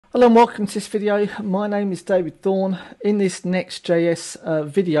Hello and welcome to this video. My name is David Thorne. In this Next.js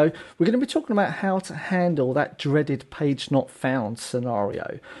video, we're going to be talking about how to handle that dreaded page not found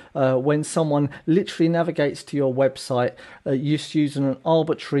scenario. When someone literally navigates to your website using an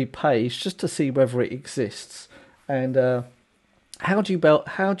arbitrary page just to see whether it exists. And how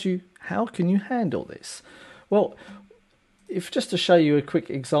can you handle this? Well, just to show you a quick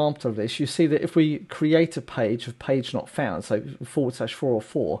example of this, you see that if we create a page of page not found, so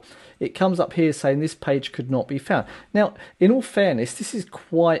 /404, it comes up here saying this page could not be found. Now, in all fairness, this is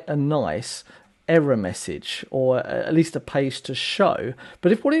quite a nice error message, or at least a page to show.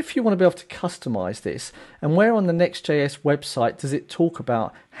 But what if you want to be able to customize this? And where on the Next.js website does it talk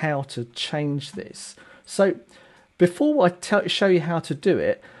about how to change this? So before I show you how to do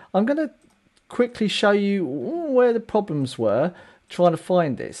it, I'm going to quickly show you where the problems were trying to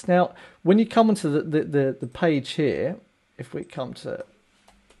find this. Now, when you come onto the page here, if we come to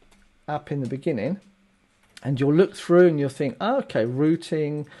app in the beginning, and you'll look through and you'll think, oh, okay,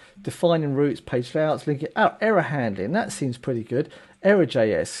 routing, defining routes, page layouts, linking, error handling, that seems pretty good.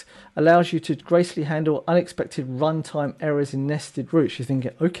 Error.js allows you to gracefully handle unexpected runtime errors in nested routes. You're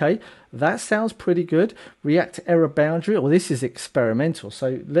thinking, okay, that sounds pretty good. React to error boundary, well, this is experimental,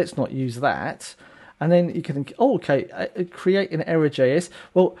 so let's not use that. And then you can think, oh, okay, create an error.js.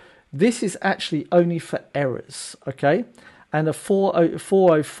 Well, this is actually only for errors, okay? And a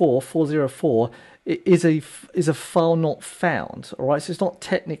 404 is a file not found, all right? So it's not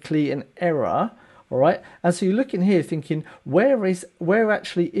technically an error. All right, and so you look in here thinking, where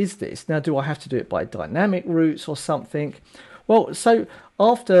actually is this? Now, do I have to do it by dynamic routes or something? Well, so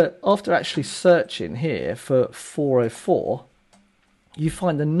after actually searching here for 404, you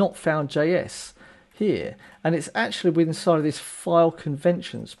find the not found JS here, and it's actually inside of this file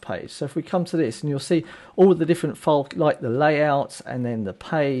conventions page. So if we come to this, and you'll see all the different files, like the layouts, and then the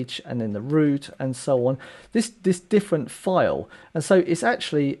page, and then the route, and so on. This different file, and so it's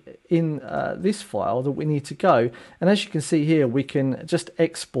actually in this file that we need to go. And as you can see here, we can just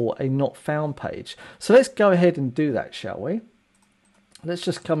export a not found page. So let's go ahead and do that, shall we? Let's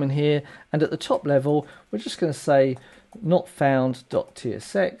just come in here, and at the top level, we're just going to say not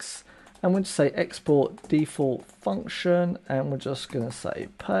found.tsx. And we'll just say export default function, and we're just going to say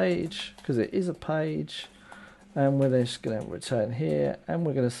page, because it is a page. And we're just going to return here, and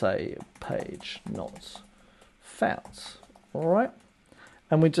we're going to say page not found. All right.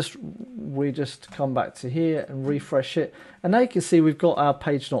 And we just come back to here and refresh it. And now you can see we've got our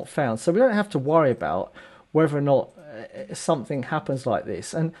page not found. So we don't have to worry about whether or not something happens like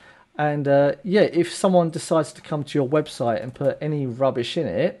this. And yeah, if someone decides to come to your website and put any rubbish in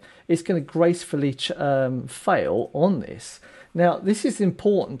it, it's going to gracefully fail on this. Now, this is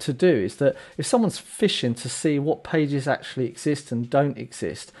important to do, is that if someone's fishing to see what pages actually exist and don't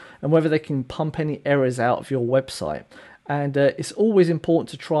exist, and whether they can pump any errors out of your website. And it's always important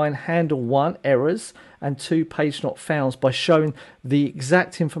to try and handle 1, errors, and 2, page not founds, by showing the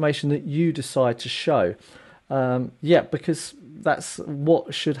exact information that you decide to show. Yeah, because that's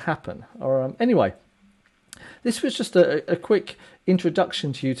what should happen. Anyway, this was just a quick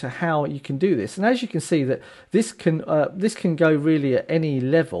introduction to you to how you can do this. And as you can see, that this can go really at any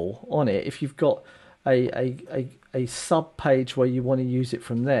level on it. If you've got a sub page where you want to use it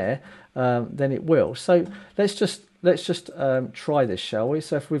from there, then it will. So let's just try this, shall we?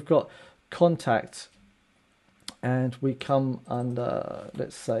 So if we've got contact, and we come under,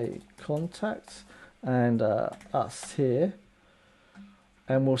 let's say, contact, and us here,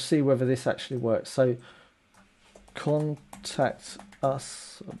 and we'll see whether this actually works. So contact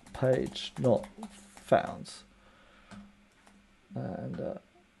us page not found, and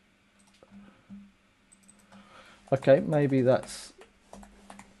okay, maybe that's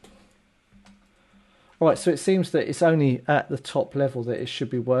all right. So it seems that it's only at the top level that it should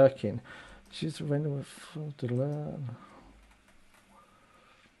be working. Choose to render with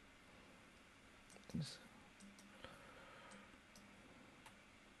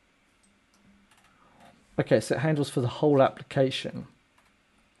okay, so it handles for the whole application.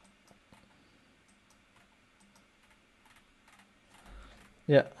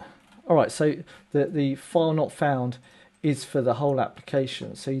 Yeah. All right, so the file not found is for the whole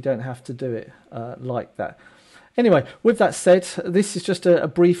application, so you don't have to do it like that. Anyway, with that said, this is just a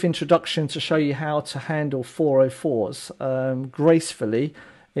brief introduction to show you how to handle 404s gracefully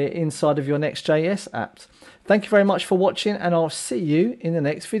inside of your Next.js app. Thank you very much for watching, and I'll see you in the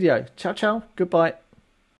next video. Ciao, ciao. Goodbye.